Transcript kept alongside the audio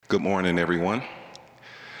Good morning, everyone.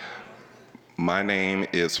 My name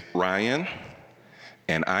is Ryan,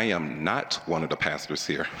 and I am not one of the pastors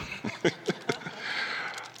here.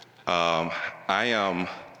 I am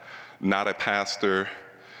not a pastor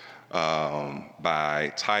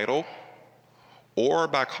by title or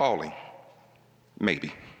by calling,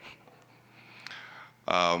 maybe.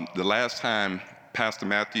 The last time Pastor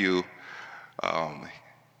Matthew,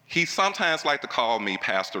 he sometimes liked to call me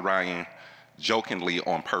Pastor Ryan jokingly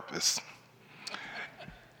on purpose.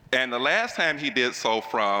 And the last time he did so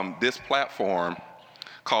from this platform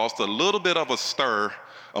caused a little bit of a stir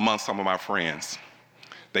among some of my friends.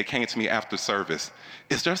 They came to me after service.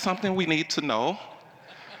 Is there something we need to know?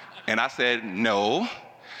 And I said, no.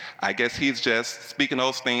 I guess he's just speaking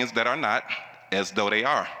those things that are not as though they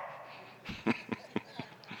are.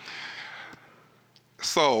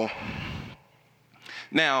 So,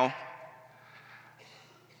 now,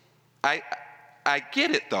 I get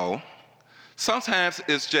it though. Sometimes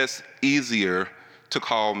it's just easier to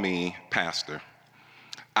call me pastor.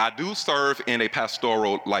 I do serve in a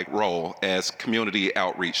pastoral-like role as community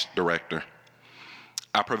outreach director.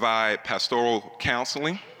 I provide pastoral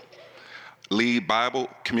counseling, lead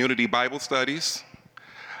community Bible studies.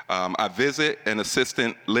 I visit and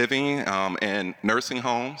assistant living and nursing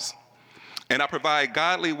homes. And I provide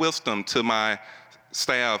godly wisdom to my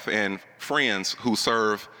staff and friends who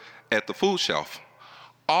serve at the food shelf.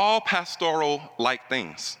 All pastoral-like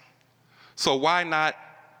things. So why not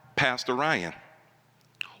Pastor Ryan?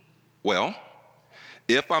 Well,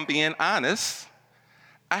 if I'm being honest,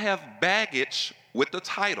 I have baggage with the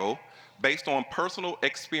title based on personal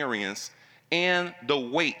experience and the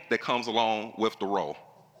weight that comes along with the role.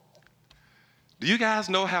 Do you guys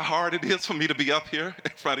know how hard it is for me to be up here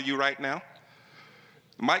in front of you right now?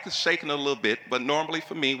 The mic is shaking a little bit, but normally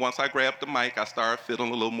for me, once I grab the mic, I start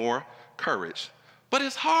feeling a little more courage. But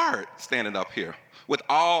it's hard standing up here with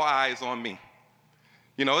all eyes on me.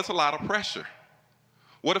 You know, it's a lot of pressure.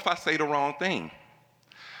 What if I say the wrong thing?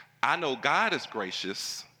 I know God is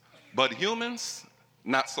gracious, but humans,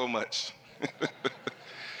 not so much.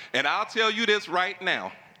 And I'll tell you this right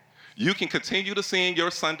now. You can continue to send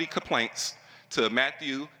your Sunday complaints to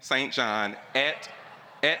Matthew St. John at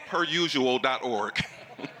perusual.org.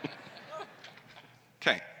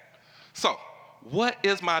 Okay, so what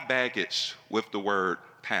is my baggage with the word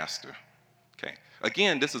pastor? Okay,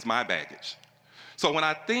 again, this is my baggage. So when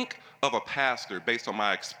I think of a pastor based on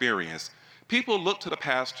my experience, people look to the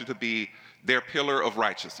pastor to be their pillar of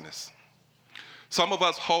righteousness. Some of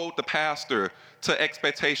us hold the pastor to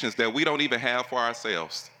expectations that we don't even have for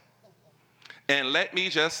ourselves. And let me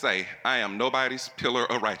just say, I am nobody's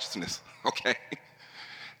pillar of righteousness, okay?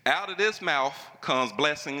 Out of this mouth comes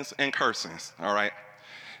blessings and cursings, all right?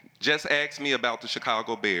 Just ask me about the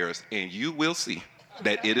Chicago Bears, and you will see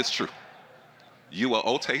that it is true. You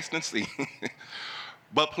will taste and see.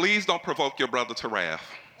 But please don't provoke your brother to wrath.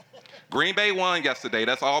 Green Bay won yesterday.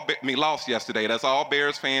 Lost yesterday. That's all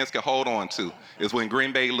Bears fans can hold on to, is when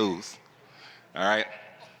Green Bay lose. All right?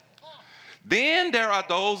 Then there are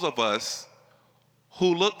those of us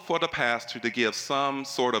who look for the pastor to give some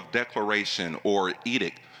sort of declaration or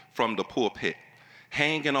edict from the pulpit,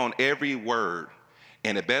 hanging on every word,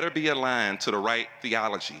 and it better be aligned to the right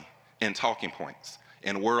theology and talking points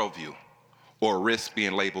and worldview, or risk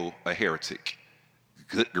being labeled a heretic.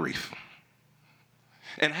 Good grief.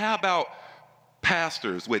 And how about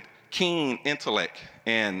pastors with keen intellect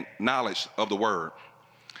and knowledge of the word?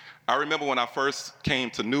 I remember when I first came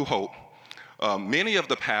to New Hope, many of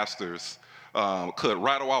the pastors could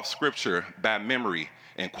rattle off scripture by memory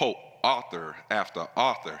and quote author after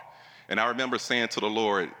author. And I remember saying to the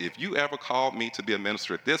Lord, if you ever called me to be a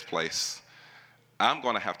minister at this place, I'm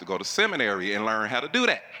going to have to go to seminary and learn how to do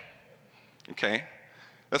that. Okay?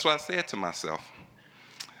 That's what I said to myself.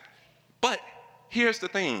 But here's the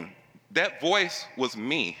thing. That voice was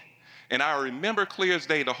me. And I remember clear as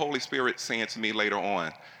day the Holy Spirit saying to me later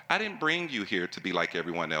on, I didn't bring you here to be like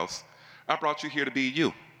everyone else. I brought you here to be you.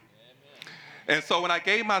 Amen. And so when I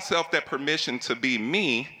gave myself that permission to be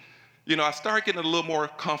me, you know, I started getting a little more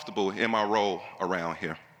comfortable in my role around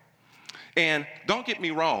here. And don't get me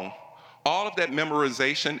wrong, all of that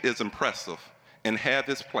memorization is impressive and have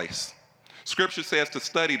its place. Scripture says to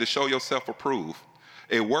study to show yourself approved.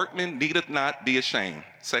 A workman needeth not be ashamed,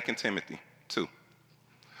 2 Timothy 2.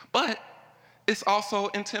 But it's also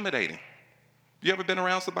intimidating. You ever been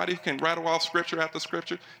around somebody who can rattle off scripture after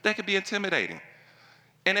scripture? That could be intimidating.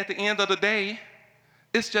 And at the end of the day,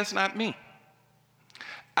 it's just not me.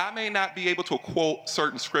 I may not be able to quote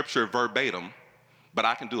certain scripture verbatim, but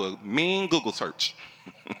I can do a mean Google search.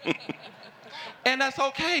 And that's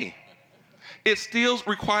okay. It still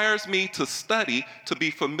requires me to study to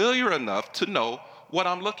be familiar enough to know what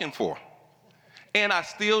I'm looking for. And I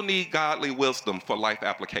still need godly wisdom for life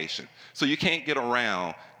application. So you can't get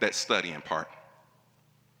around that studying part.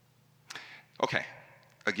 Okay,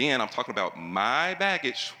 again, I'm talking about my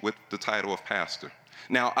baggage with the title of pastor.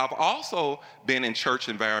 Now, I've also been in church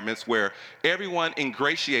environments where everyone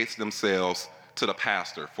ingratiates themselves to the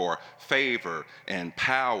pastor for favor and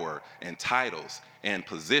power and titles and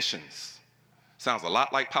positions. Sounds a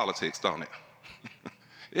lot like politics, don't it?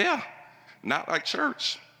 Yeah, not like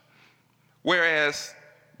church. Whereas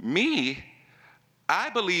me, I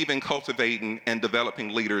believe in cultivating and developing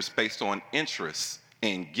leaders based on interests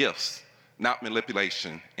and gifts, not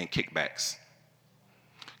manipulation and kickbacks.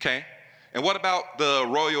 Okay? And what about the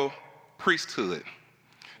royal priesthood?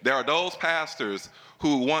 There are those pastors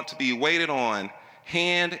who want to be waited on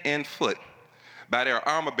hand and foot by their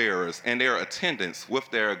armor bearers and their attendants with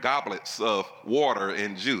their goblets of water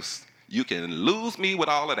and juice. You can lose me with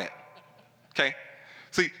all of that. Okay?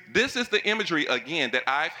 See, this is the imagery, again, that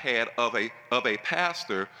I've had of a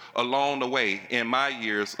pastor along the way in my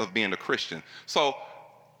years of being a Christian. So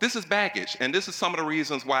this is baggage, and this is some of the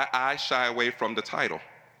reasons why I shy away from the title.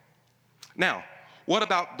 Now, what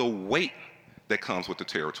about the weight that comes with the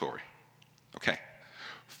territory? Okay.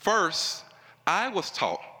 First, I was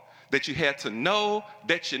taught that you had to know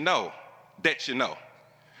that you know that you know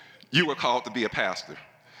you were called to be a pastor,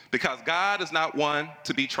 because God is not one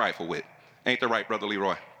to be trifled with. Ain't that right, Brother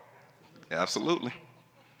Leroy? Absolutely.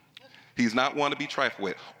 He's not one to be trifled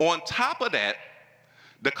with. On top of that,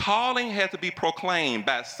 the calling had to be proclaimed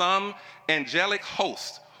by some angelic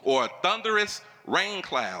host or a thunderous rain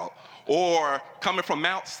cloud or coming from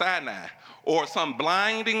Mount Sinai or some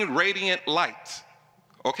blinding radiant light,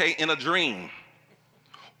 okay, in a dream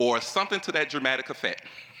or something to that dramatic effect.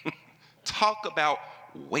 Talk about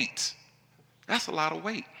weight. That's a lot of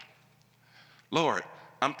weight. Lord,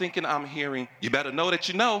 I'm thinking I'm hearing, you better know that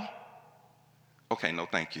you know. Okay, no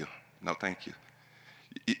thank you. No thank you.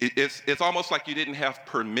 It's almost like you didn't have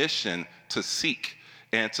permission to seek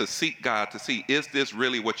and to seek God to see, is this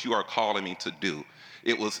really what you are calling me to do?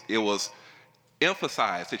 It was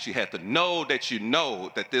emphasized that you had to know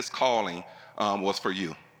that this calling was for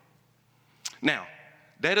you. Now,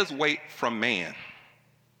 that is weight from man.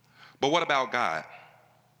 But what about God?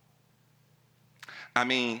 I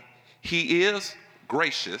mean, he is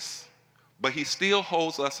gracious, but he still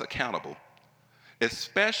holds us accountable,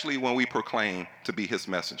 especially when we proclaim to be his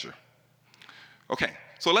messenger. Okay,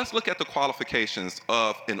 so let's look at the qualifications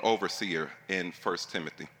of an overseer in 1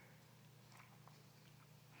 Timothy.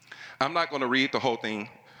 I'm not going to read the whole thing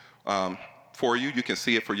for you. You can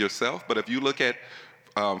see it for yourself. But if you look at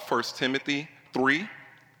 1 Timothy 3,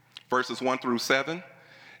 verses 1 through 7,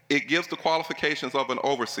 it gives the qualifications of an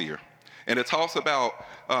overseer. And it talks about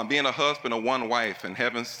being a husband of one wife and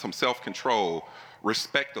having some self-control,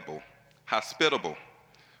 respectable, hospitable,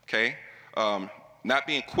 okay? Not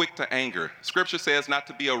being quick to anger. Scripture says not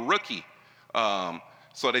to be a rookie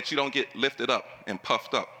so that you don't get lifted up and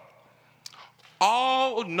puffed up.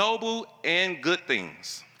 All noble and good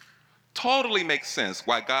things. Totally makes sense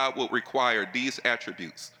why God would require these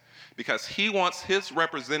attributes, because he wants his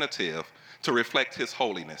representative to reflect his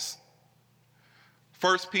holiness.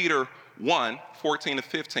 1 Peter 1, 14 to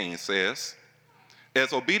 15 says,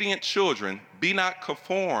 as obedient children, be not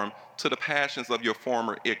conformed to the passions of your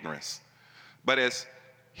former ignorance, but as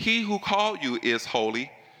he who called you is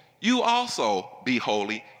holy, you also be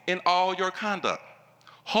holy in all your conduct.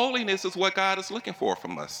 Holiness is what God is looking for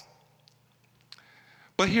from us.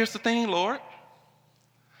 But here's the thing, Lord.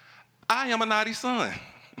 I am a naughty son.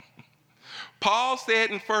 Paul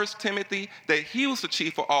said in 1 Timothy that he was the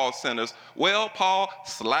chief of all sinners. Well, Paul,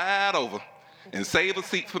 slide over and save a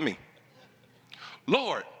seat for me.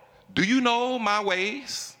 Lord, do you know my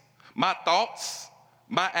ways, my thoughts,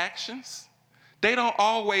 my actions? They don't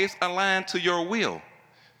always align to your will.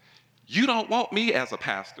 You don't want me as a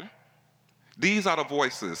pastor. These are the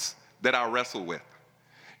voices that I wrestle with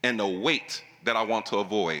and the weight that I want to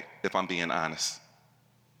avoid, if I'm being honest.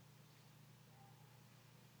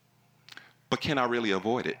 But can I really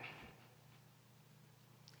avoid it?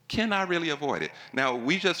 Can I really avoid it? Now,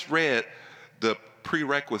 we just read the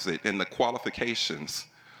prerequisite and the qualifications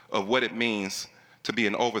of what it means to be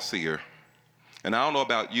an overseer. And I don't know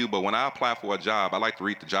about you, but when I apply for a job, I like to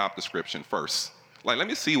read the job description first. Like, let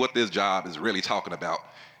me see what this job is really talking about,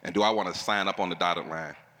 and do I want to sign up on the dotted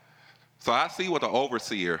line? So I see what the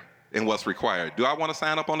overseer and what's required. Do I want to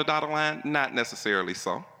sign up on the dotted line? Not necessarily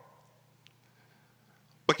so.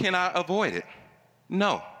 But can I avoid it?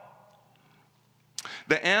 No.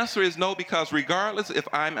 The answer is no, because regardless if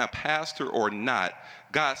I'm a pastor or not,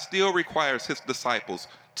 God still requires his disciples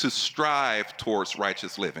to strive towards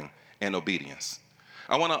righteous living and obedience.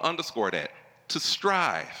 I want to underscore that. To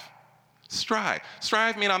strive. Strive.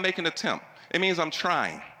 Strive means I make an attempt. It means I'm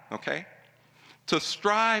trying, okay? To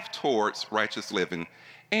strive towards righteous living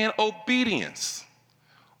and obedience.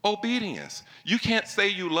 Obedience. You can't say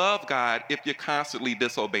you love God if you're constantly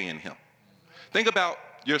disobeying him. Think about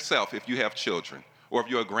yourself if you have children or if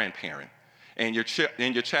you're a grandparent and your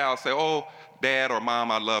child say, oh, Dad or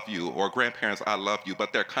Mom, I love you, or grandparents, I love you,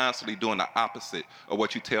 but they're constantly doing the opposite of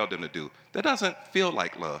what you tell them to do. That doesn't feel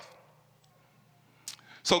like love.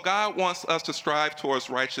 So God wants us to strive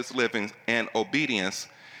towards righteous living and obedience,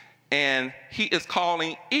 and he is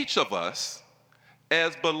calling each of us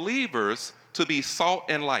as believers to be salt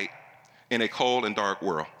and light in a cold and dark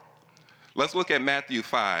world. Let's look at Matthew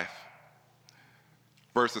 5,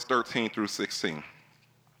 verses 13 through 16.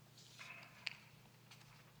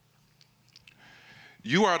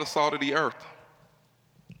 You are the salt of the earth.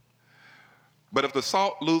 But if the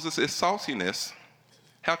salt loses its saltiness,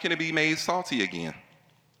 how can it be made salty again?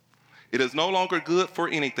 It is no longer good for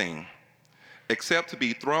anything except to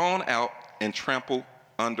be thrown out and trampled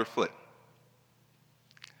underfoot.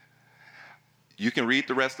 You can read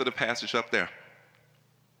the rest of the passage up there.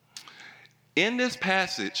 In this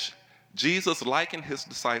passage, Jesus likened his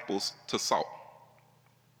disciples to salt.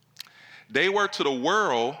 They were to the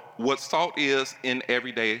world what salt is in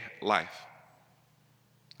everyday life.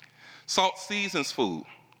 Salt seasons food.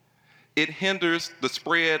 It hinders the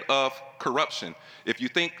spread of corruption. If you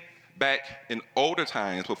think back in older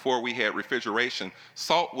times before we had refrigeration,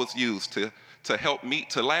 salt was used to help meat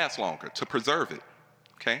to last longer, to preserve it,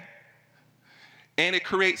 okay? And it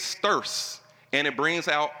creates thirst, and it brings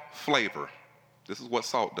out flavor. This is what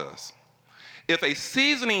salt does. If a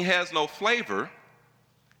seasoning has no flavor,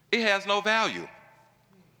 it has no value.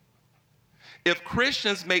 If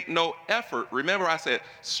Christians make no effort, remember I said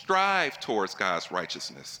strive towards God's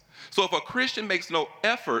righteousness. So if a Christian makes no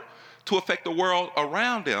effort to affect the world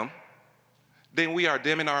around them, then we are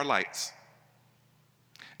dimming our lights.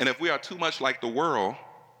 And if we are too much like the world,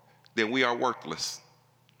 then we are worthless,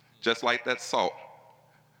 just like that salt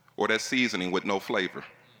or that seasoning with no flavor.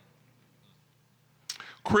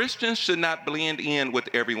 Christians should not blend in with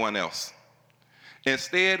everyone else.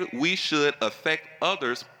 Instead, we should affect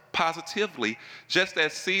others positively, just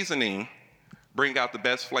as seasoning bring out the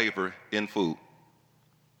best flavor in food.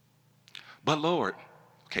 But Lord,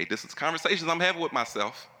 okay, this is conversations I'm having with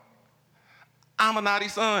myself. I'm a naughty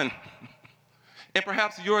son, and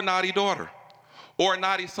perhaps you're a naughty daughter, or a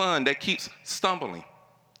naughty son that keeps stumbling.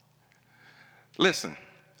 Listen,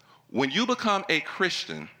 when you become a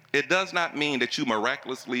Christian, it does not mean that you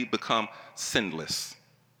miraculously become sinless.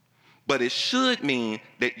 But it should mean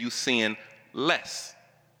that you sin less,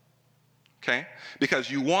 okay? Because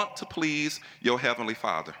you want to please your Heavenly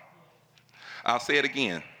Father. I'll say it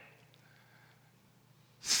again.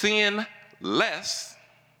 Sin less,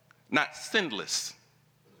 not sinless.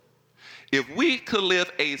 If we could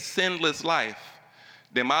live a sinless life,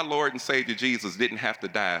 then my Lord and Savior Jesus didn't have to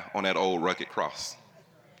die on that old rugged cross,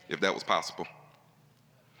 if that was possible.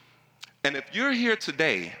 And if you're here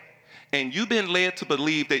today and you've been led to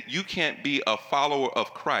believe that you can't be a follower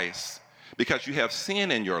of Christ because you have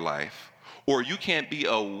sin in your life, or you can't be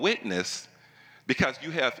a witness because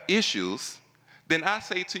you have issues, then I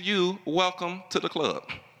say to you, welcome to the club.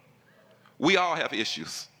 We all have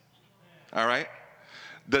issues, all right?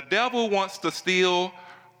 The devil wants to steal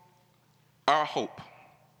our hope.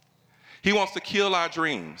 He wants to kill our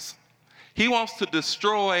dreams. He wants to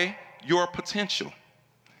destroy your potential.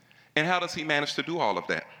 And how does he manage to do all of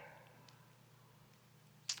that?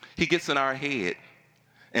 He gets in our head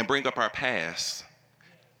and bring up our past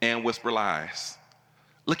and whisper lies.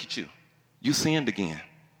 Look at you. You sinned again.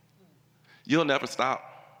 You'll never stop.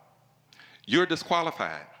 You're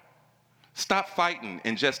disqualified. Stop fighting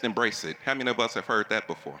and just embrace it. How many of us have heard that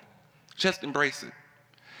before? Just embrace it.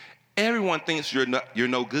 Everyone thinks you're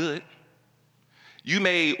no good. You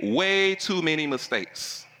made way too many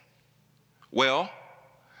mistakes. Well,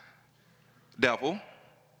 devil,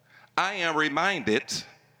 I am reminded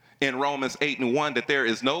in Romans 8:1 that there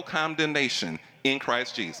is no condemnation in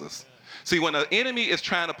Christ Jesus. See, when the enemy is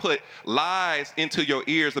trying to put lies into your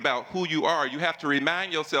ears about who you are, you have to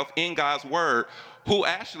remind yourself in God's word who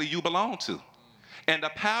actually you belong to and the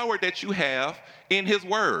power that you have in his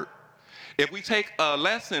word. If we take a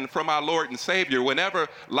lesson from our Lord and Savior, whenever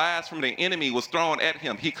lies from the enemy was thrown at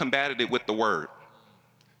him, he combated it with the word.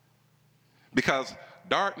 Because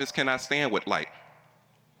darkness cannot stand with light.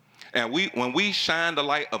 And when we shine the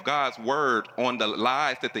light of God's word on the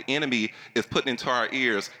lies that the enemy is putting into our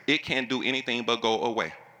ears, it can't do anything but go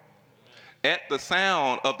away. At the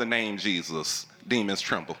sound of the name Jesus, demons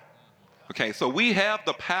tremble. Okay, so we have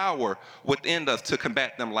the power within us to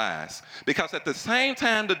combat them lies. Because at the same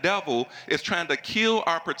time the devil is trying to kill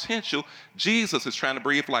our potential, Jesus is trying to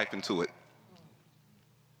breathe life into it.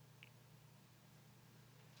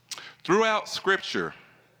 Throughout Scripture,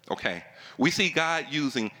 okay, we see God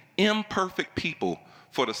using imperfect people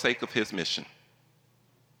for the sake of his mission.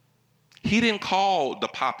 He didn't call the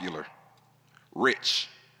popular, rich,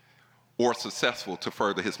 or successful to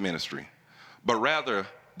further his ministry, but rather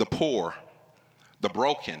the poor, the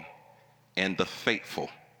broken, and the faithful.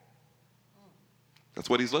 That's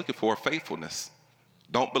what he's looking for, faithfulness.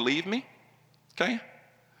 Don't believe me? Okay?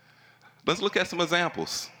 Let's look at some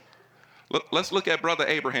examples. Let's look at Brother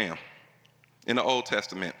Abraham in the Old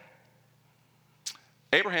Testament.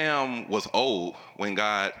 Abraham was old when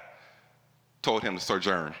God told him to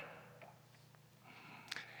sojourn.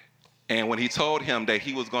 And when he told him that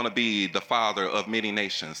he was going to be the father of many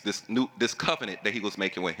nations, this covenant that he was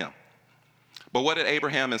making with him. But what did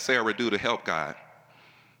Abraham and Sarah do to help God?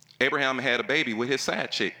 Abraham had a baby with his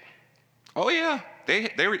side chick. Oh yeah, they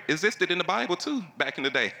existed in the Bible too back in the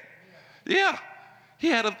day. Yeah, he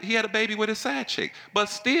had a baby with his side chick. But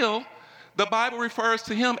still, the Bible refers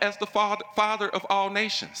to him as the father of all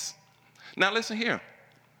nations. Now listen here.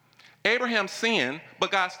 Abraham sinned,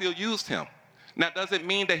 but God still used him. Now, does it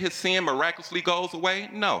mean that his sin miraculously goes away?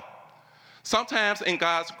 No. Sometimes in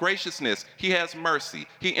God's graciousness, he has mercy,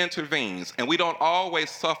 he intervenes, and we don't always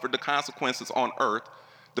suffer the consequences on earth,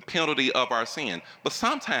 the penalty of our sin. But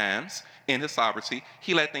sometimes, in his sovereignty,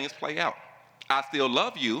 he let things play out. I still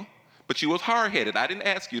love you, but you was hard-headed. I didn't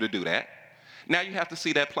ask you to do that. Now you have to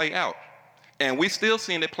see that play out. And we're still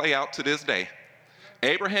seeing it play out to this day.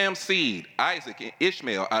 Abraham's seed, Isaac and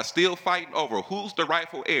Ishmael, are still fighting over who's the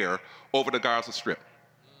rightful heir over the Gaza Strip.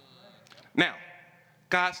 Now,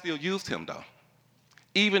 God still used him though.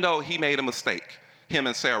 Even though he made a mistake, him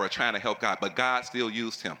and Sarah trying to help God, but God still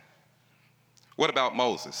used him. What about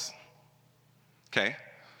Moses? Okay.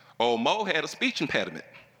 Oh, Mo had a speech impediment.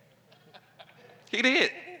 He did,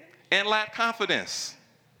 and lacked confidence.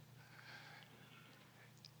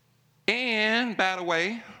 And, by the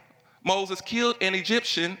way, Moses killed an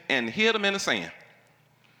Egyptian and hid him in the sand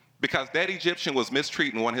because that Egyptian was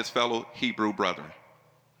mistreating one of his fellow Hebrew brethren.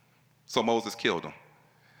 So Moses killed him.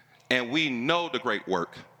 And we know the great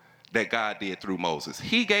work that God did through Moses.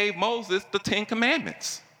 He gave Moses the 10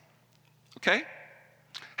 Commandments. Okay?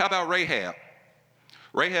 How about Rahab?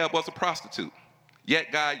 Rahab was a prostitute,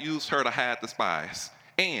 yet God used her to hide the spies.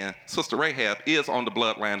 And Sister Rahab is on the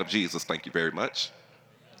bloodline of Jesus. Thank you very much.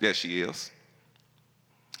 Yes, she is.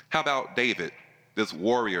 How about David, this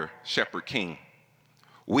warrior shepherd king?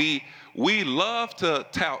 We love to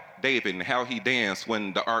tout David and how he danced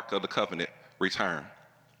when the Ark of the Covenant returned.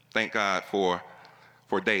 Thank God for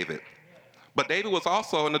David. But David was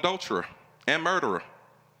also an adulterer and murderer.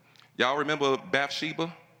 Y'all remember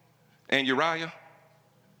Bathsheba and Uriah?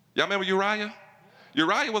 Y'all remember Uriah?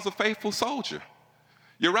 Uriah was a faithful soldier.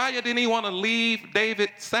 Uriah didn't even want to leave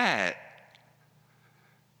David's side.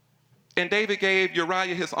 And David gave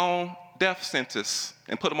Uriah his own death sentence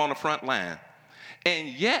and put him on the front line. And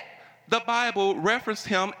yet, the Bible referenced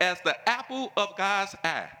him as the apple of God's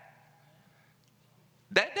eye.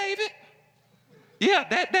 That David? Yeah,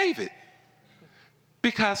 that David.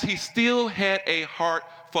 Because he still had a heart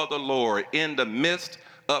for the Lord in the midst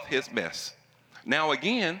of his mess. Now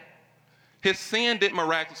again, his sin didn't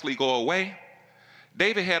miraculously go away.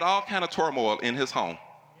 David had all kind of turmoil in his home,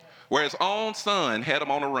 where his own son had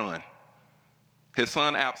him on the run. His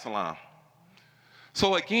son Absalom.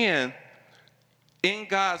 So again, in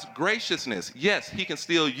God's graciousness, yes, he can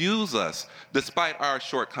still use us despite our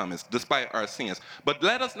shortcomings, despite our sins. But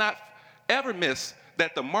let us not ever miss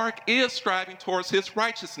that the mark is striving towards his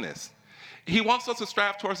righteousness. He wants us to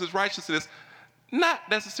strive towards his righteousness, not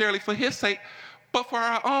necessarily for his sake, but for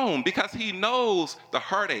our own, because he knows the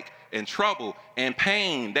heartache and trouble and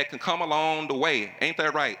pain that can come along the way. Ain't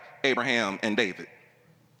that right, Abraham and David?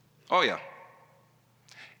 Oh yeah.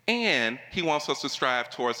 And he wants us to strive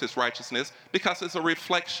towards his righteousness because it's a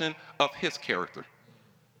reflection of his character.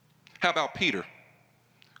 How about Peter?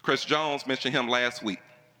 Chris Jones mentioned him last week.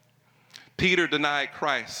 Peter denied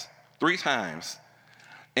Christ 3 times,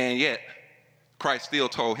 and yet Christ still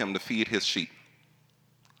told him to feed his sheep.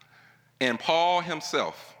 And Paul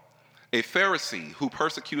himself, a Pharisee who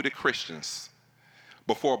persecuted Christians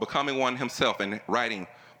before becoming one himself and writing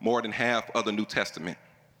more than half of the New Testament.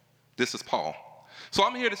 This is Paul. So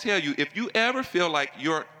I'm here to tell you, if you ever feel like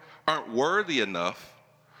you aren't worthy enough,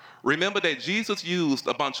 remember that Jesus used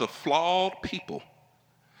a bunch of flawed people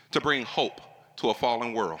to bring hope to a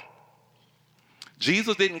fallen world.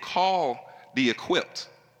 Jesus didn't call the equipped.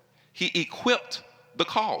 He equipped the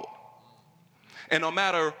called. And no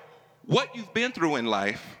matter what you've been through in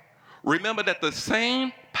life, remember that the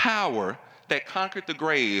same power that conquered the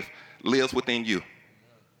grave lives within you.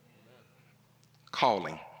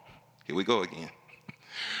 Calling. Here we go again.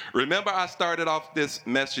 Remember, I started off this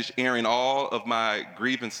message airing all of my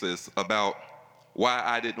grievances about why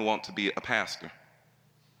I didn't want to be a pastor.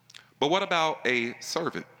 But what about a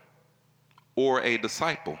servant or a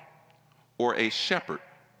disciple or a shepherd?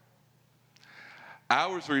 I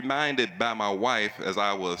was reminded by my wife as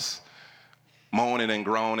I was moaning and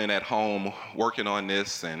groaning at home, working on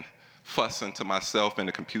this and fussing to myself in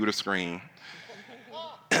the computer screen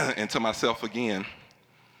and to myself again.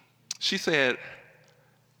 She said,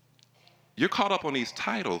 "You're caught up on these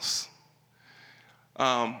titles,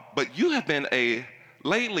 but you have been a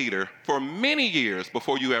lay leader for many years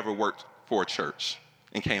before you ever worked for a church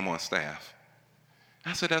and came on staff."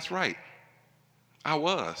 I said, "That's right. I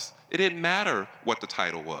was. It didn't matter what the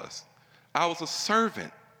title was. I was a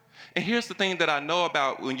servant." And here's the thing that I know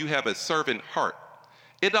about when you have a servant heart.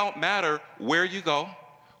 It don't matter where you go,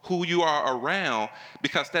 who you are around,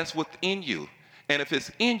 because that's within you. And if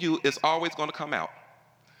it's in you, it's always going to come out.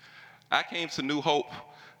 I came to New Hope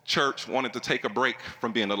Church wanting to take a break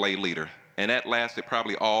from being a lay leader, and that lasted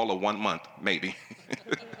probably all of 1 month, maybe.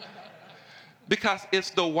 Because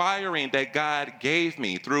it's the wiring that God gave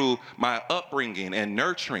me through my upbringing and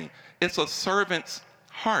nurturing. It's a servant's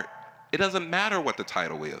heart. It doesn't matter what the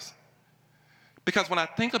title is. Because when I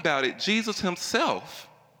think about it, Jesus himself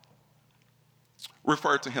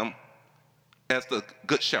referred to him as the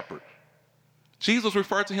good shepherd. Jesus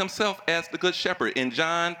referred to himself as the good shepherd in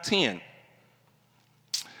John 10,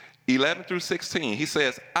 11 through 16. He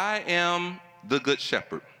says, "I am the good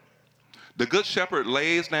shepherd. The good shepherd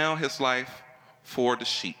lays down his life for the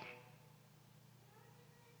sheep."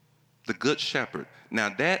 The good shepherd. Now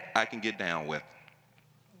that I can get down with.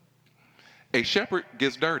 A shepherd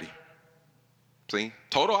gets dirty. See,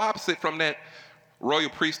 total opposite from that royal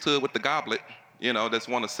priesthood with the goblet, that's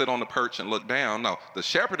want to sit on the perch and look down. No, the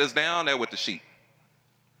shepherd is down there with the sheep,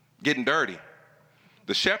 getting dirty.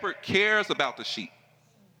 The shepherd cares about the sheep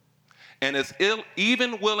and is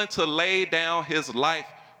even willing to lay down his life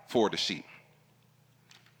for the sheep.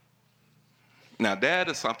 Now that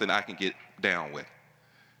is something I can get down with.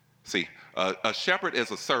 See, a shepherd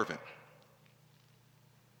is a servant.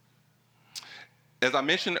 As I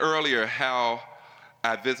mentioned earlier, how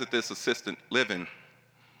I visit this assisted living,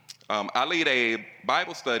 I lead a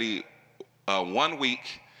Bible study 1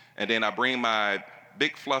 week, and then I bring my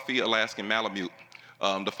big fluffy Alaskan Malamute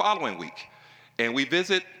the following week. And we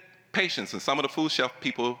visit patients, and some of the food shelf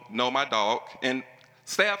people know my dog, and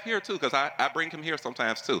staff here too, because I bring him here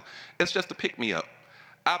sometimes too. It's just to pick me up.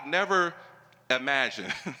 I've never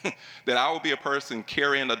imagined that I would be a person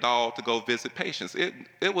carrying a dog to go visit patients.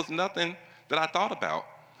 It was nothing that I thought about.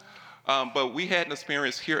 But we had an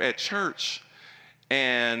experience here at church,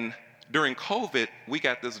 and during COVID, we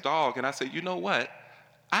got this dog, and I said, you know what?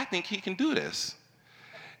 I think he can do this.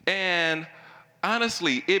 And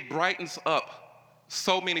honestly, it brightens up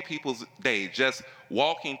so many people's day just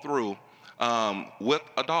walking through with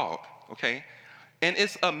a dog, okay? And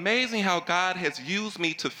it's amazing how God has used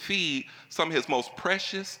me to feed some of his most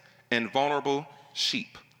precious and vulnerable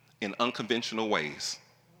sheep in unconventional ways.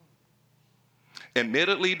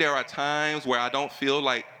 Admittedly, there are times where I don't feel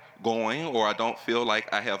like going or I don't feel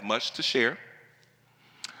like I have much to share.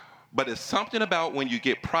 But it's something about when you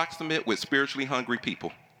get proximate with spiritually hungry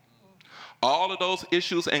people. All of those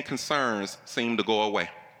issues and concerns seem to go away.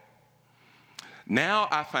 Now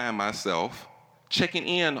I find myself checking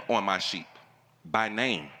in on my sheep by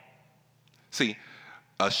name. See,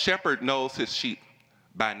 a shepherd knows his sheep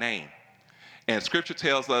by name. And scripture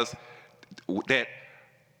tells us that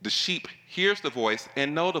the sheep hears the voice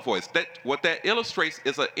and know the voice. What that illustrates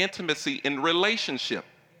is an intimacy in relationship.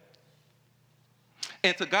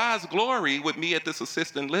 And to God's glory, with me at this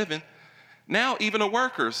assisted living, now even the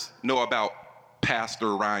workers know about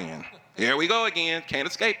Pastor Ryan. Here we go again, can't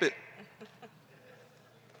escape it.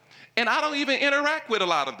 And I don't even interact with a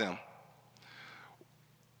lot of them.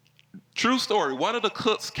 True story, one of the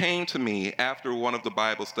cooks came to me after one of the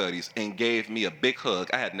Bible studies and gave me a big hug.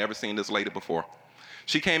 I had never seen this lady before.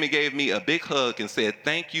 She came and gave me a big hug and said,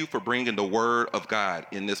 thank you for bringing the word of God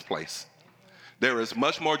in this place. There is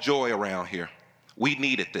much more joy around here. We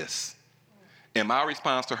needed this. And my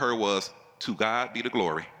response to her was, to God be the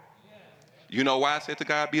glory. You know why I said to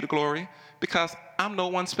God be the glory? because I'm no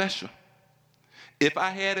one special. If I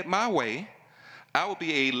had it my way, I would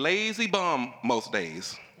be a lazy bum most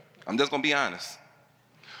days. I'm just going to be honest.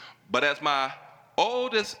 But as my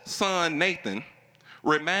oldest son, Nathan,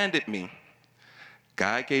 reminded me,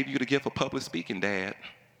 God gave you the gift of public speaking, Dad.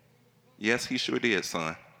 Yes, he sure did,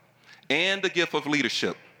 son. And the gift of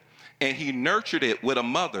leadership. And he nurtured it with a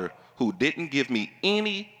mother who didn't give me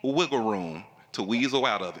any wiggle room to weasel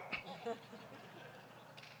out of it.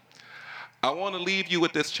 I want to leave you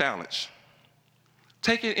with this challenge.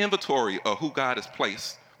 Take an inventory of who God has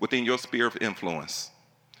placed within your sphere of influence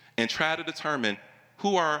and try to determine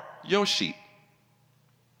who are your sheep.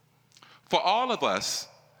 For all of us,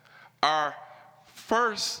 our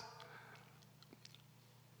first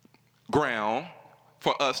ground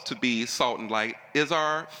for us to be salt and light is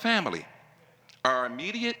our family, our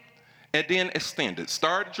immediate and then extended.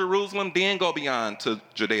 Start at Jerusalem, then go beyond to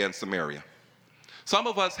Judea and Samaria. Some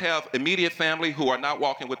of us have immediate family who are not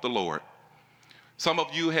walking with the Lord. Some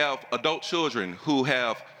of you have adult children who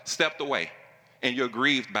have stepped away, and you're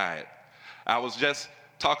grieved by it. I was just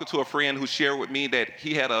talking to a friend who shared with me that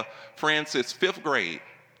he had a friend since 5th grade,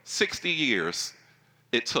 60 years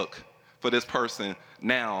it took for this person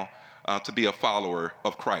now to be a follower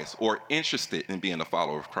of Christ or interested in being a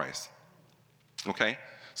follower of Christ. Okay?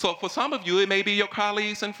 So for some of you, it may be your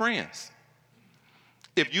colleagues and friends.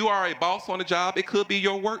 If you are a boss on the job, it could be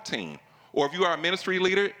your work team. Or if you are a ministry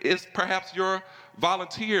leader, it's perhaps your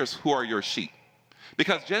volunteers who are your sheep.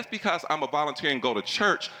 Because just because I'm a volunteer and go to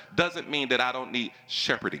church doesn't mean that I don't need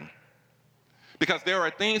shepherding. Because there are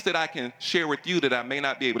things that I can share with you that I may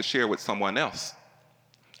not be able to share with someone else.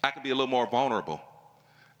 I can be a little more vulnerable.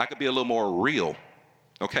 I could be a little more real,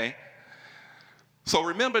 okay? So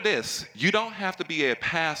remember this, you don't have to be a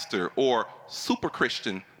pastor or super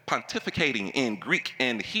Christian pontificating in Greek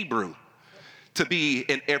and Hebrew to be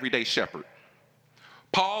an everyday shepherd.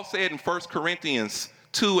 Paul said in 1 Corinthians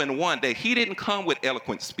 2:1 that he didn't come with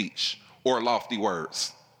eloquent speech or lofty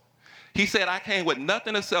words. He said, I came with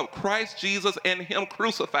nothing except Christ Jesus and him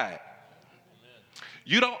crucified. Amen.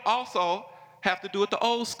 You don't also have to do it the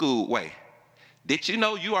old school way. Did you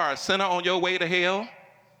know you are a sinner on your way to hell?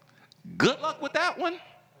 Good luck with that one.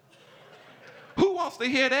 Who wants to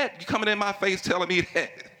hear that? You coming in my face telling me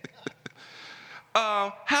that?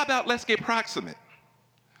 How about let's get proximate?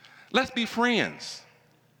 Let's be friends.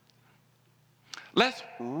 Let's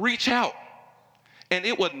reach out. And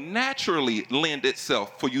it would naturally lend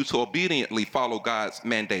itself for you to obediently follow God's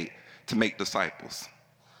mandate to make disciples.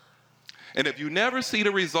 And if you never see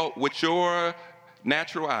the result with your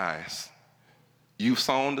natural eyes, you've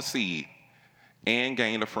sown the seed and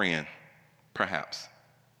gained a friend, perhaps.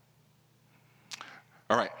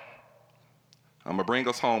 All right. I'm going to bring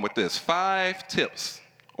us home with this. 5 tips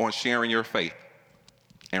on sharing your faith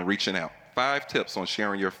and reaching out. 5 tips on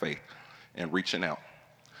sharing your faith and reaching out.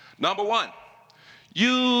 Number 1,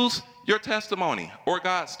 use your testimony or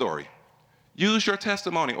God's story. Use your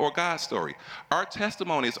testimony or God's story. Our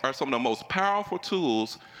testimonies are some of the most powerful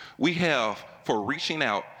tools we have for reaching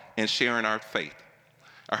out and sharing our faith.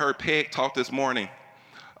 I heard Peg talk this morning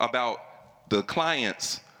about the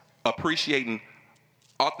clients appreciating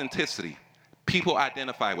authenticity. People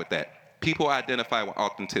identify with that. People identify with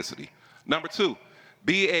authenticity. Number 2,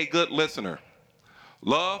 be a good listener.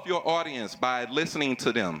 Love your audience by listening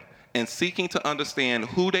to them and seeking to understand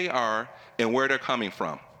who they are and where they're coming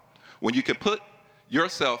from. When you can put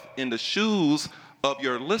yourself in the shoes of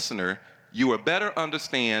your listener, you will better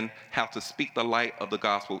understand how to speak the light of the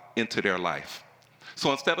gospel into their life.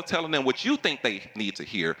 So instead of telling them what you think they need to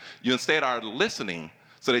hear, you instead are listening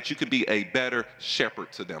so that you can be a better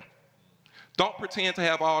shepherd to them. Don't pretend to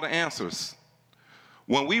have all the answers.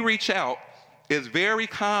 When we reach out, it's very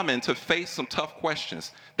common to face some tough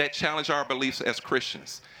questions that challenge our beliefs as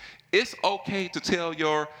Christians. It's okay to tell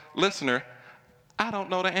your listener, I don't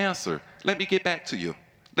know the answer. Let me get back to you.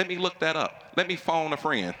 Let me look that up. Let me phone a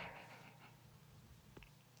friend.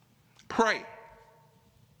 Pray.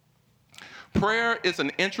 Prayer is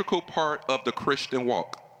an integral part of the Christian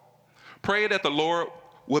walk. Pray that the Lord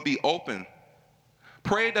would be open.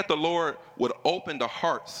 Pray that the Lord would open the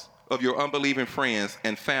hearts of your unbelieving friends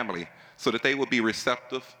and family so that they would be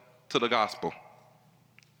receptive to the gospel.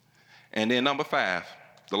 And then number 5,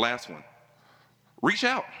 the last one, reach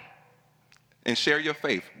out and share your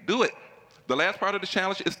faith. Do it. The last part of the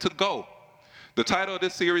challenge is to go. The title of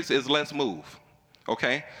this series is Let's Move.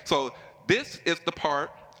 Okay? So this is the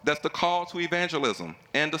part that's the call to evangelism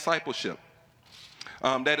and discipleship.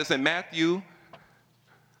 That is in Matthew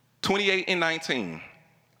 28:19.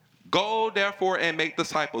 Go, therefore, and make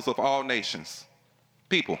disciples of all nations.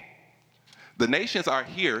 People. The nations are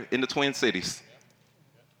here in the Twin Cities.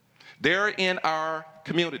 They're in our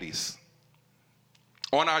communities,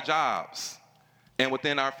 on our jobs, and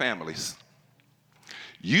within our families.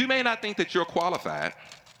 You may not think that you're qualified,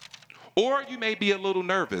 or you may be a little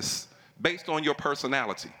nervous based on your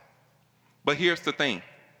personality. But here's the thing.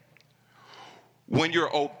 When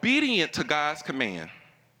you're obedient to God's command,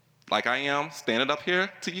 like I am standing up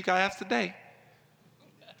here to you guys today,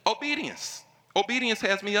 obedience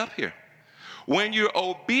has me up here. When you're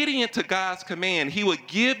obedient to God's command, he will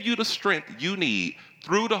give you the strength you need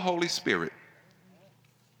through the Holy Spirit.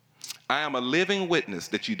 I am a living witness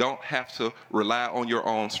that you don't have to rely on your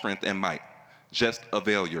own strength and might. Just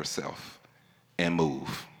avail yourself and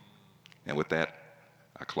move. And with that,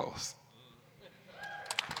 I close.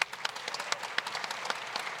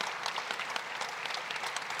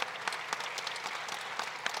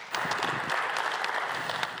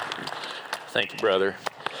 Thank you, brother.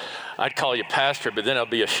 I'd call you pastor, but then I'll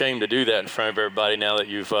be ashamed to do that in front of everybody now that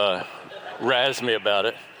you've razzed me about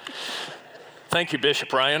it. Thank you,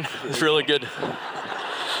 Bishop Ryan. It's really good.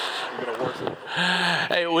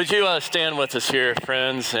 Hey, would you stand with us here,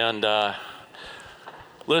 friends? And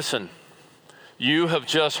listen, you have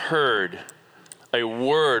just heard a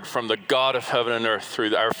word from the God of heaven and earth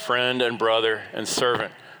through our friend and brother and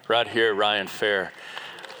servant right here, Ryan Fair.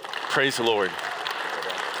 Praise the Lord.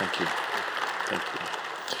 Thank you. Thank you.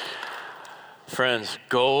 Friends,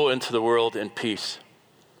 go into the world in peace.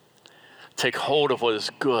 Take hold of what is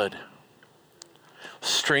good.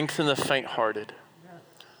 Strengthen the faint-hearted.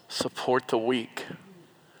 Support the weak.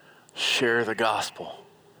 Share the gospel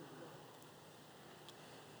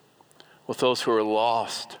with those who are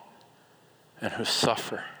lost and who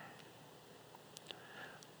suffer.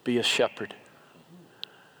 Be a shepherd.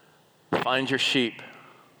 Find your sheep.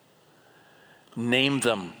 Name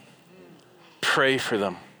them. Pray for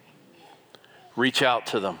them. Reach out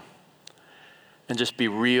to them. And just be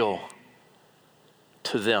real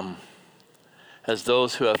to them as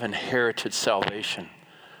those who have inherited salvation.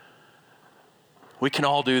 We can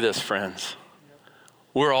all do this, friends.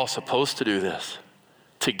 We're all supposed to do this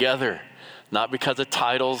together, not because of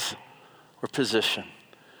titles or position,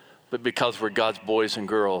 but because we're God's boys and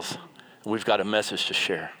girls. And we've got a message to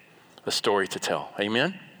share, a story to tell.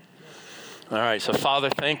 Amen? All right, so Father,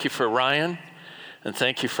 thank you for Ryan, and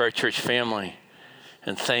thank you for our church family,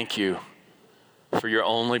 and thank you for your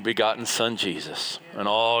only begotten Son, Jesus. And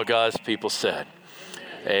all God's people said,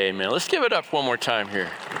 amen. Let's give it up one more time here.